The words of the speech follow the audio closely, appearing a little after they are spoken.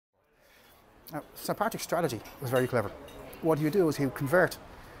St. Patrick's strategy was very clever. What he would do is he would convert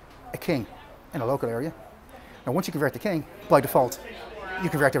a king in a local area. Now once you convert the king, by default, you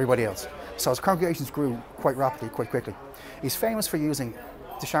convert everybody else. So his congregations grew quite rapidly, quite quickly. He's famous for using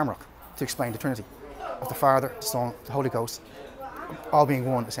the shamrock to explain the Trinity of the Father, the Son, the Holy Ghost, all being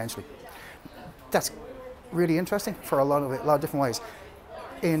one essentially. That's really interesting for a lot of different ways.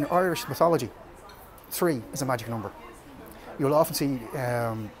 In Irish mythology, 3 is a magic number. You'll often see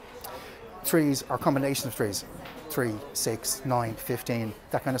threes or combinations of threes, 3, 6, 9, 15,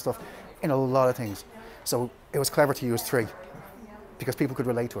 that kind of stuff, in a lot of things. So it was clever to use 3 because people could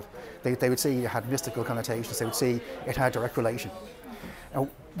relate to it. They would see it had mystical connotations, they would see it had direct relation. Now,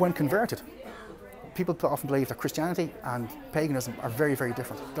 when converted, people often believe that Christianity and paganism are very, very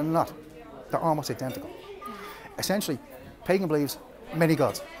different. They're not. They're almost identical. Essentially, pagan believes many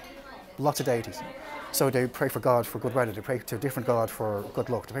gods, lots of deities. So they pray for God for good weather, they pray to a different God for good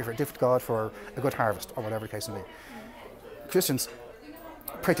luck, they pray for a different God for a good harvest, or whatever the case may be. Christians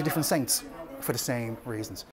pray to different saints for the same reasons.